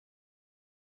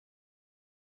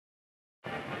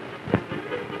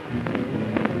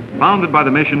Founded by the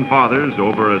Mission Fathers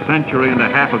over a century and a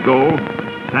half ago,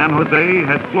 San Jose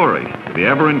has flourished to the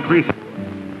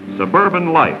ever-increasing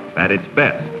suburban life at its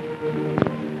best.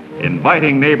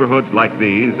 Inviting neighborhoods like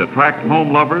these attract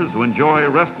home lovers who enjoy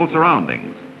restful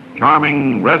surroundings,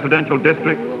 charming residential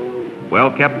districts,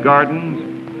 well-kept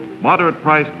gardens,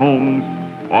 moderate-priced homes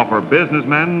offer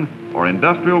businessmen or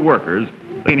industrial workers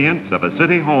the convenience of a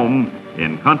city home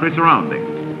in country surroundings.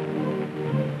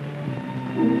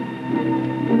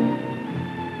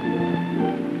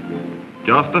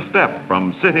 Just a step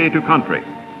from city to country,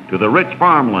 to the rich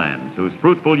farmlands whose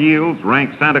fruitful yields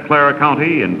rank Santa Clara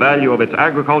County in value of its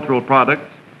agricultural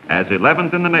products as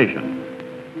 11th in the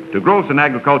nation. To gross an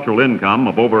agricultural income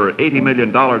of over $80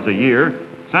 million a year,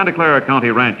 Santa Clara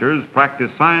County ranchers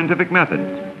practice scientific methods.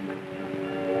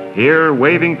 Here,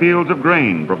 waving fields of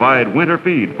grain provide winter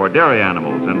feed for dairy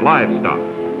animals and livestock.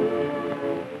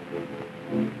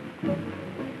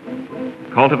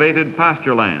 Cultivated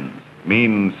pasture lands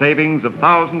mean savings of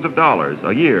thousands of dollars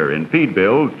a year in feed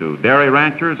bills to dairy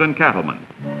ranchers and cattlemen.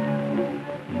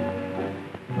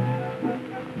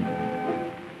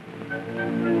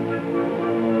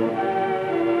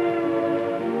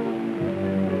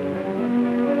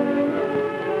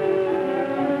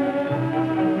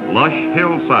 Lush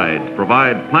hillsides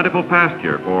provide plentiful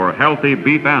pasture for healthy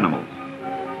beef animals.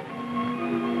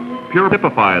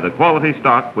 Typify the quality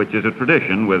stock which is a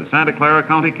tradition with Santa Clara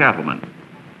County cattlemen.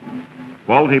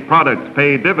 Quality products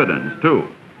pay dividends, too.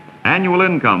 Annual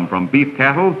income from beef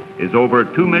cattle is over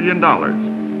 $2 million.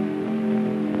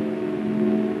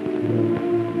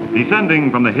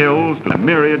 Descending from the hills to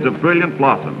myriads of brilliant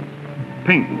blossoms,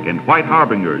 pink and white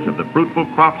harbingers of the fruitful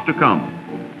crops to come.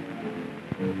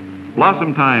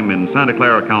 Blossom time in Santa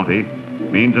Clara County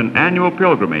means an annual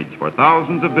pilgrimage for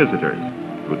thousands of visitors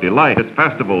who delight its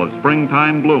festival of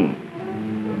springtime bloom.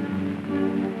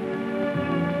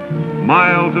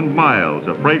 Miles and miles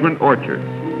of fragrant orchards,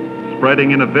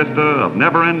 spreading in a vista of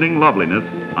never-ending loveliness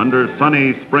under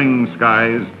sunny spring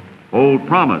skies, hold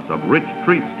promise of rich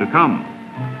treats to come.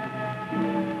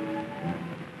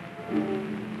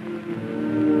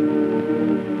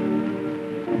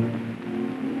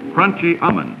 Crunchy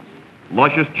almonds,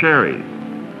 luscious cherries,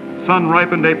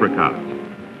 sun-ripened apricots,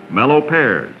 mellow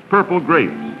pears, purple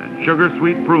grapes, and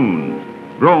sugar-sweet prunes,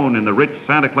 grown in the rich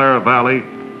Santa Clara Valley,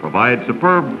 provide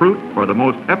superb fruit for the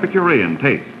most Epicurean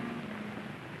taste.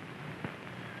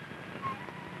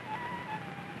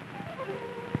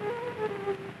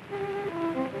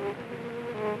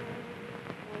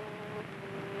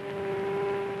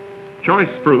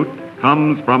 Choice fruit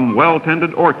comes from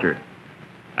well-tended orchards,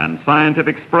 and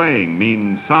scientific spraying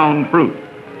means sound fruit.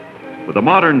 With a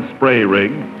modern spray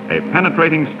rig, a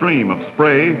penetrating stream of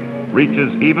spray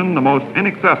reaches even the most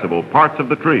inaccessible parts of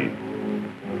the tree.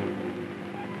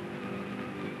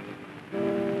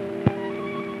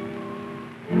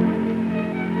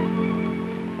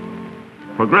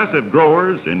 Progressive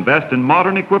growers invest in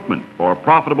modern equipment for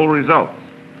profitable results.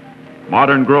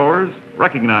 Modern growers,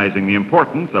 recognizing the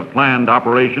importance of planned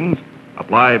operations,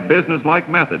 apply business-like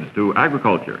methods to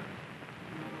agriculture.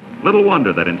 Little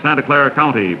wonder that in Santa Clara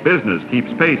County, business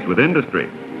keeps pace with industry.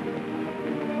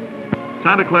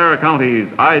 Santa Clara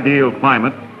County's ideal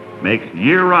climate makes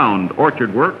year-round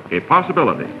orchard work a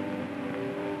possibility.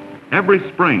 Every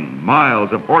spring,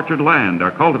 miles of orchard land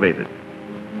are cultivated.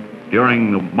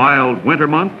 During the mild winter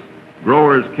months,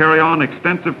 growers carry on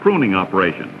extensive pruning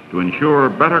operations to ensure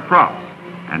better crops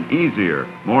and easier,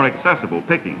 more accessible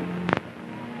picking.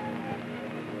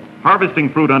 Harvesting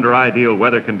fruit under ideal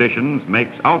weather conditions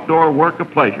makes outdoor work a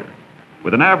pleasure.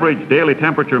 With an average daily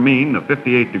temperature mean of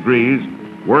 58 degrees,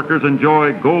 workers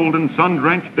enjoy golden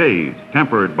sun-drenched days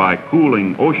tempered by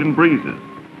cooling ocean breezes.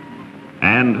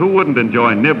 And who wouldn't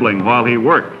enjoy nibbling while he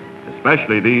worked,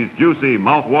 especially these juicy,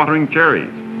 mouth-watering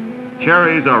cherries?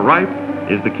 Cherries are ripe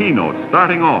is the keynote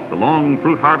starting off the long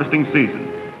fruit harvesting season.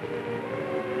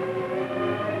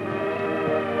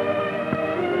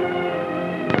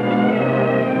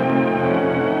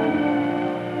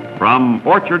 From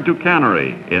orchard to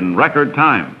cannery in record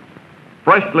time.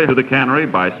 Freshly to the cannery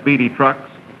by speedy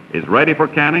trucks is ready for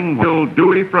canning till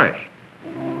dewy fresh.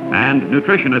 And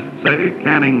nutritionists say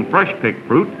canning fresh-picked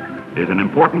fruit is an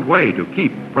important way to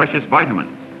keep precious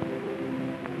vitamins.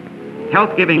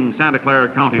 Health-giving Santa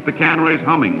Clara County, the canneries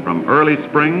humming from early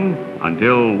spring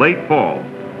until late fall.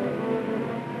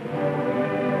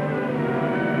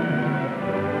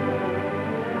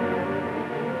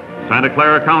 Santa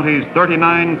Clara County's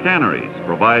 39 canneries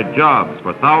provide jobs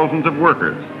for thousands of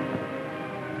workers.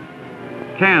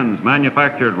 Cans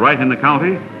manufactured right in the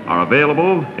county are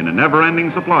available in a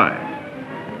never-ending supply.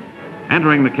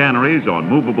 Entering the canneries on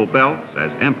movable belts as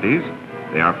empties,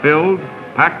 they are filled,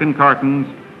 packed in cartons,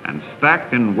 and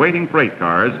stacked in waiting freight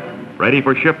cars, ready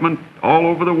for shipment all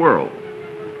over the world.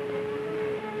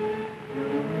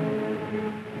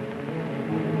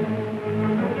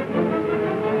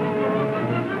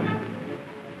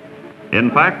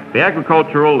 In fact, the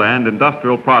agricultural and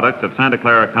industrial products of Santa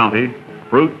Clara County,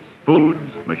 fruits, foods,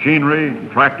 machinery,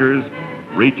 and tractors,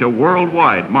 reach a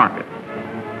worldwide market.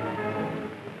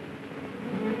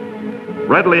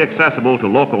 Readily accessible to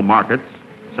local markets,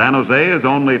 San Jose is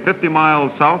only 50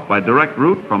 miles south by direct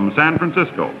route from San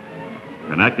Francisco.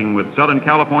 Connecting with Southern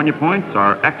California points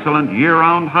are excellent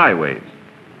year-round highways.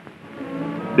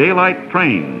 Daylight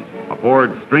trains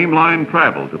afford streamlined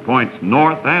travel to points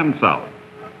north and south.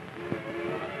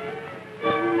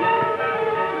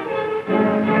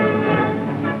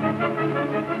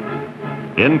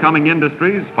 Incoming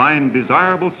industries find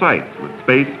desirable sites with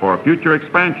space for future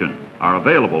expansion are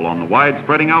available on the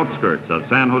wide-spreading outskirts of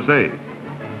San Jose.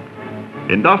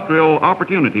 Industrial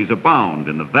opportunities abound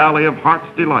in the Valley of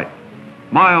Heart's Delight.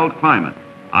 Mild climate,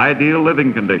 ideal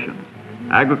living conditions,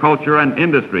 agriculture and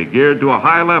industry geared to a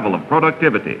high level of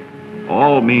productivity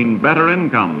all mean better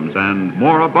incomes and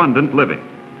more abundant living.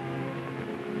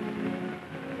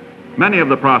 Many of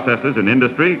the processes in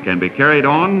industry can be carried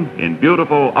on in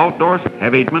beautiful outdoor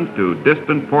heavy shipment to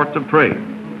distant ports of trade.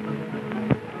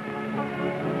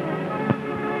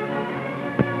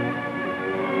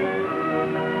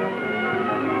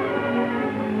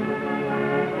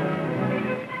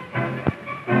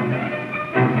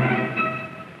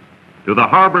 To the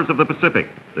harbors of the Pacific,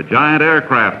 the giant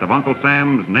aircraft of Uncle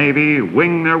Sam's Navy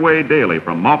wing their way daily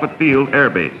from Moffett Field Air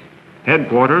Base,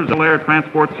 headquarters of Air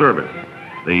Transport Service,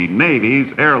 the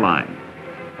Navy's airline.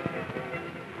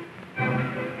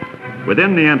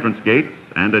 Within the entrance gates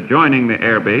and adjoining the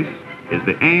air base is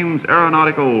the Ames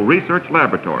Aeronautical Research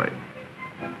Laboratory.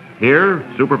 Here,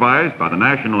 supervised by the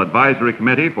National Advisory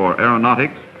Committee for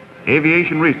Aeronautics,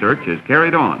 aviation research is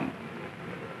carried on.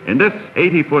 In this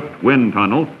 80-foot wind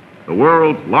tunnel, the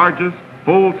world's largest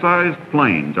full-sized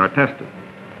planes are tested.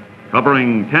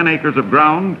 Covering 10 acres of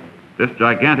ground, this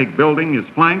gigantic building is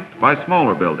flanked by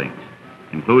smaller buildings,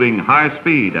 including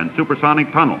high-speed and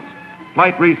supersonic tunnels,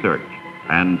 flight research,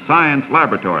 and science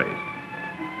laboratories.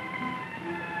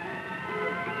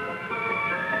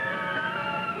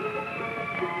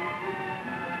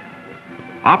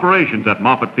 Operations at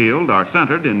Moffett Field are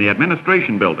centered in the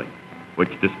administration building,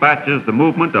 which dispatches the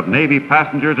movement of Navy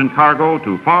passengers and cargo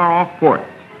to far-off ports,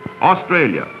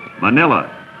 Australia, Manila,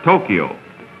 Tokyo.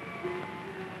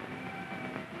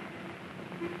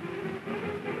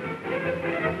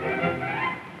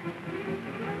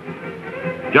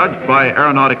 Judged by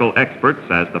aeronautical experts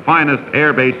as the finest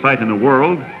air base site in the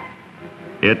world,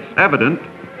 it's evident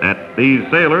that these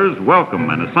sailors welcome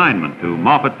an assignment to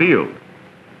Moffett Field.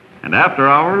 And after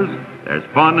hours, there's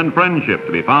fun and friendship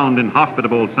to be found in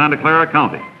hospitable Santa Clara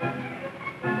County.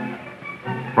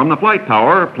 From the flight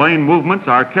tower, plane movements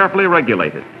are carefully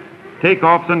regulated.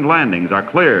 Takeoffs and landings are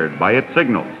cleared by its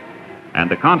signals,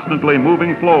 and the constantly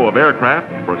moving flow of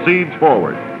aircraft proceeds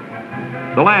forward.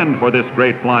 The land for this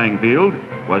great flying field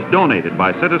was donated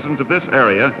by citizens of this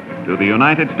area to the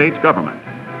United States government.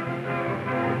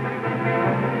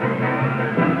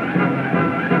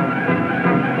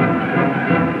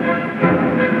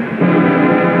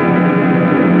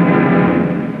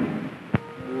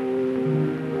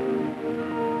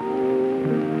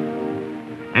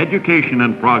 Education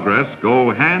and progress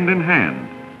go hand in hand,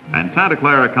 and Santa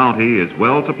Clara County is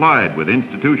well supplied with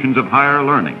institutions of higher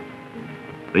learning.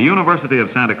 The University of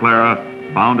Santa Clara,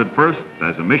 founded first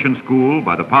as a mission school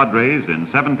by the Padres in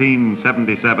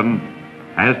 1777,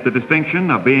 has the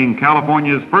distinction of being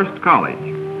California's first college.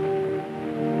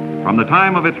 From the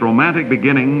time of its romantic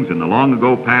beginnings in the long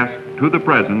ago past to the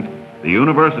present, the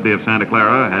University of Santa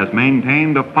Clara has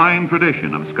maintained a fine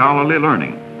tradition of scholarly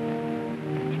learning.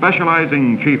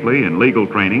 Specializing chiefly in legal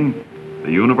training,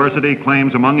 the university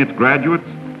claims among its graduates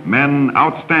men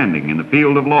outstanding in the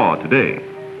field of law today.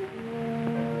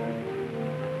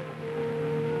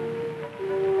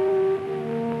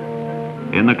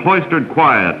 In the cloistered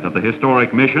quiet of the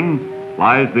historic mission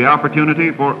lies the opportunity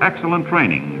for excellent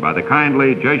training by the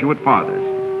kindly Jesuit fathers.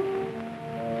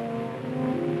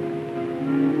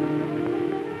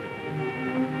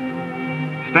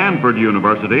 Stanford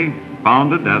University,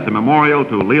 founded as a memorial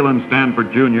to Leland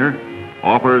Stanford, Jr.,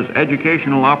 offers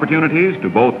educational opportunities to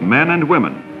both men and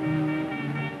women.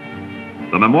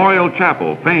 The Memorial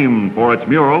Chapel, famed for its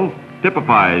mural,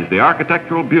 typifies the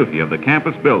architectural beauty of the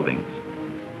campus buildings.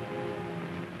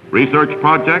 Research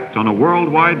projects on a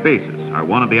worldwide basis are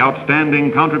one of the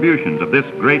outstanding contributions of this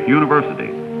great university.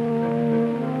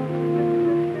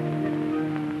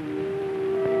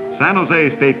 San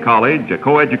Jose State College, a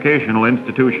coeducational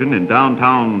institution in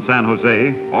downtown San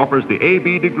Jose, offers the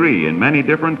A.B. degree in many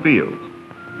different fields.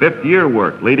 Fifth-year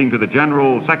work leading to the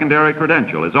general secondary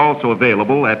credential is also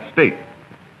available at State.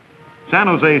 San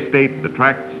Jose State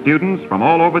attracts students from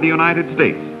all over the United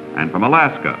States and from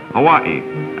Alaska, Hawaii,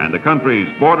 and the countries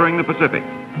bordering the Pacific.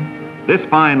 This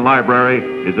fine library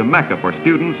is a mecca for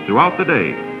students throughout the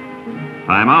day.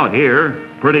 Time out here,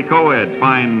 pretty co-eds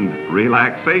find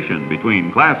relaxation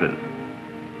between classes.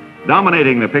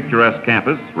 Dominating the picturesque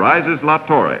campus rises La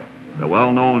Torre, the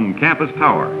well-known campus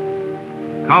tower.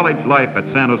 College life at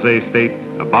San Jose State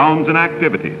abounds in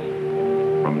activities,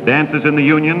 from dances in the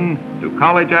Union to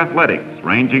college athletics,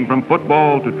 ranging from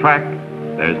football to track.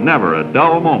 There's never a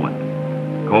dull moment.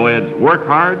 Co-eds work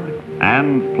hard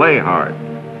and play hard.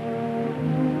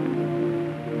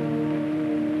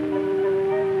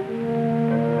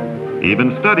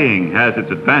 Even studying has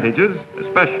its advantages,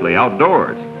 especially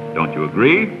outdoors. Don't you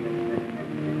agree?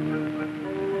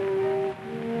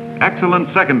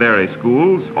 Excellent secondary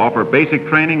schools offer basic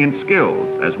training in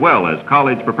skills as well as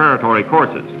college preparatory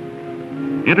courses.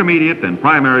 Intermediate and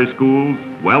primary schools,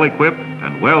 well-equipped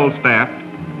and well-staffed,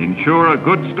 ensure a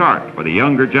good start for the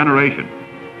younger generation.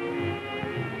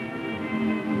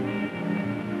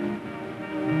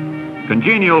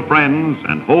 Congenial friends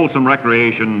and wholesome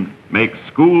recreation make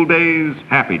school days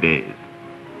happy days.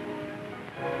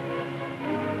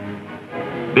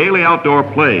 Daily outdoor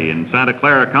play in Santa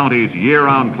Clara County's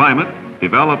year-round climate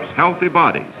develops healthy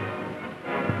bodies.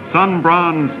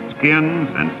 Sun-bronzed skins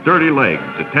and sturdy legs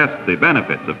attest the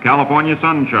benefits of California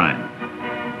sunshine.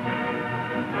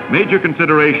 Major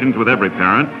considerations with every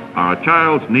parent are a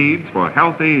child's needs for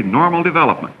healthy, normal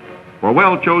development, for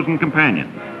well-chosen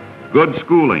companions, good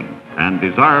schooling, and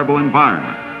desirable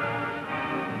environment.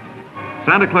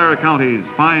 Santa Clara County's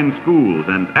fine schools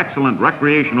and excellent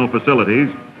recreational facilities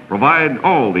provide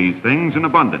all these things in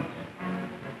abundance.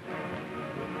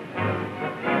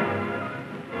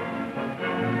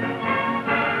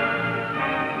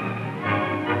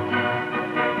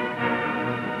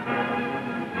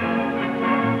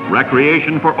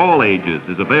 Recreation for all ages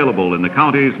is available in the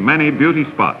county's many beauty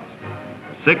spots.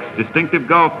 6 distinctive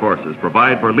golf courses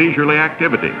provide for leisurely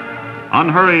activity.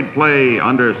 Unhurried play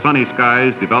under sunny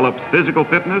skies develops physical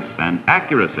fitness and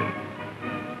accuracy.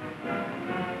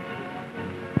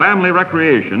 Family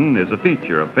recreation is a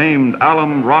feature of famed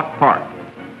Alum Rock Park.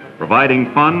 Providing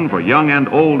fun for young and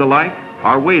old alike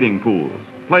are wading pools,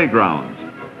 playgrounds,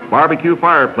 barbecue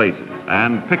fireplaces,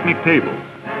 and picnic tables.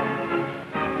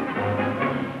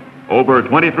 Over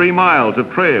 23 miles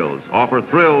of trails offer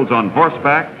thrills on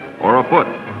horseback or afoot.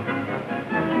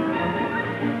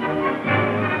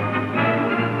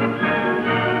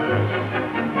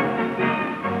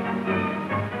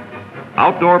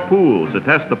 Outdoor pools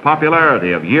attest the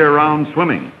popularity of year-round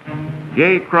swimming.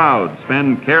 Gay crowds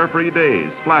spend carefree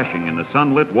days splashing in the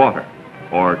sunlit water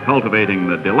or cultivating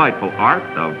the delightful art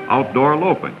of outdoor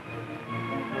loafing.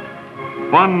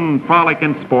 Fun, frolic,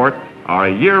 and sport are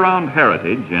a year-round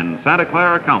heritage in Santa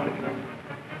Clara County.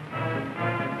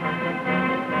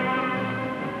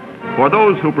 For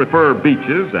those who prefer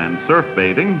beaches and surf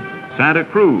bathing, Santa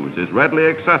Cruz is readily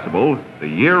accessible the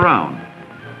year-round.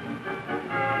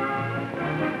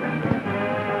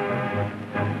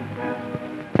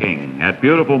 At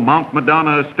beautiful Mount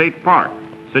Madonna State Park,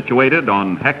 situated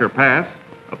on Hecker Pass,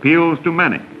 appeals to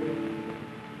many.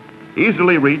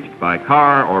 Easily reached by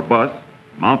car or bus,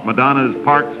 Mount Madonna's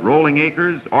park's rolling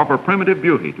acres offer primitive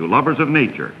beauty to lovers of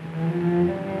nature.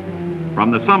 From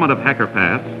the summit of Hecker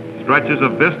Pass stretches a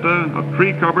vista of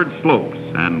tree-covered slopes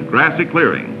and grassy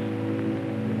clearings.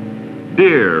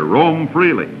 Deer roam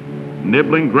freely,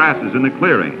 nibbling grasses in the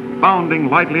clearing, bounding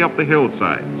lightly up the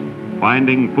hillsides,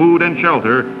 finding food and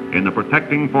shelter in the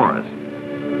protecting forest.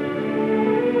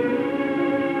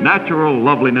 Natural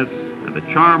loveliness and the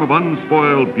charm of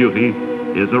unspoiled beauty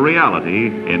is a reality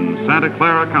in Santa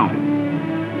Clara County.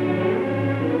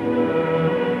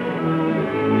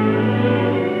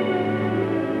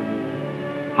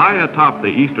 High atop the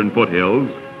eastern foothills,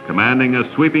 commanding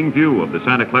a sweeping view of the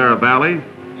Santa Clara Valley,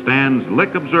 stands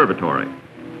Lick Observatory.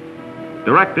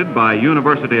 Directed by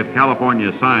University of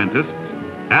California scientists,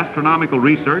 astronomical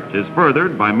research is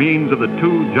furthered by means of the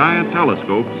 2 giant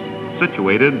telescopes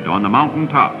situated on the mountain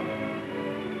top.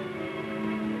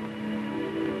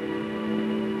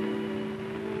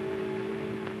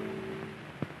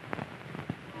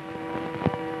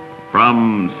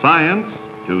 From science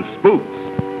to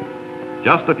spooks,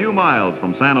 Just a few miles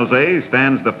from San Jose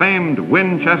stands the famed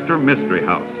Winchester Mystery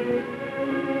House.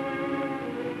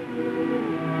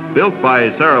 Built by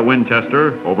Sarah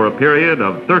Winchester over a period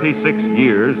of 36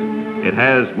 years, it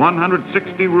has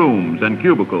 160 rooms and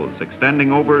cubicles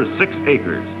extending over 6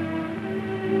 acres.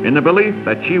 In the belief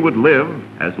that she would live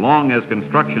as long as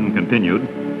construction continued,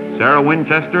 Sarah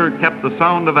Winchester kept the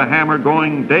sound of the hammer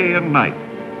going day and night.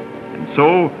 And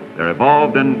so there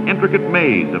evolved an intricate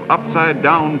maze of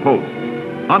upside-down posts,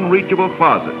 unreachable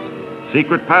closets,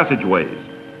 secret passageways,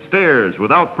 stairs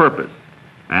without purpose,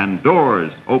 and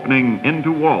doors opening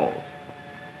into walls.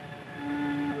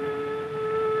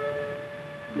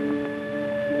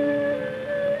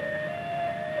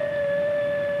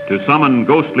 To summon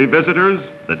ghostly visitors,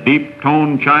 the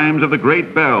deep-toned chimes of the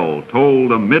great bell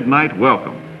tolled a midnight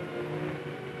welcome.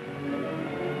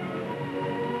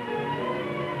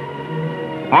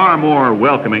 Far more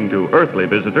welcoming to earthly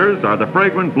visitors are the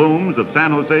fragrant blooms of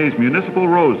San Jose's Municipal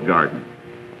Rose Garden,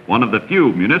 one of the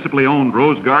few municipally owned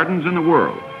rose gardens in the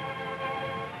world.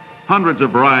 Hundreds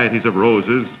of varieties of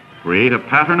roses create a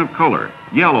pattern of color,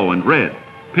 yellow and red,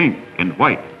 pink and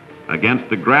white, against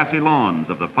the grassy lawns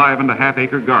of the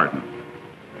 5.5-acre garden.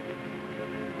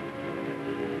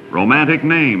 Romantic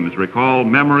names recall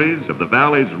memories of the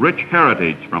valley's rich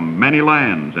heritage from many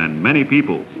lands and many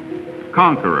peoples: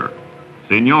 Conqueror,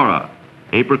 Senora,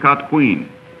 Apricot Queen,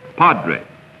 Padre,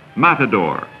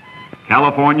 Matador,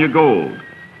 California Gold.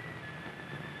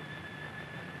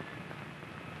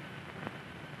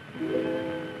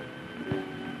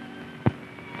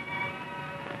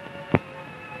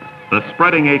 The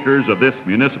spreading acres of this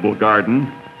municipal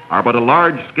garden are but a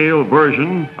large-scale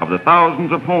version of the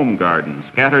thousands of home gardens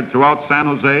scattered throughout San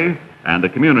Jose and the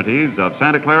communities of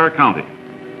Santa Clara County.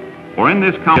 For in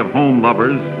this county of home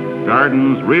lovers,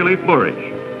 gardens really flourish,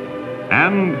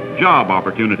 and job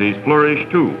opportunities flourish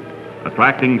too,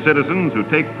 attracting citizens who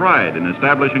take pride in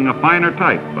establishing a finer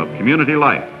type of community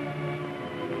life.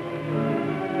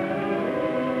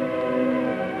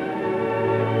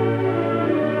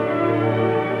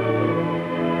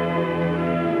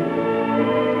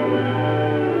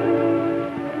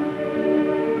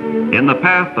 In the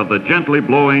path of the gently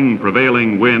blowing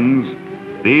prevailing winds,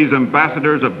 these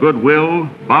ambassadors of goodwill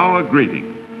bow a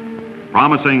greeting,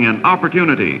 promising an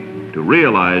opportunity to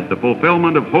realize the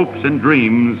fulfillment of hopes and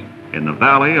dreams in the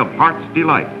Valley of Heart's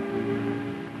Delight.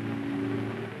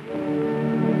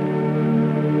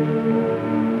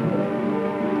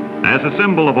 As a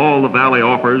symbol of all the valley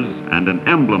offers and an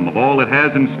emblem of all it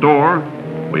has in store,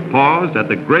 we paused at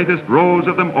the greatest rose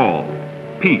of them all,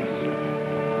 peace.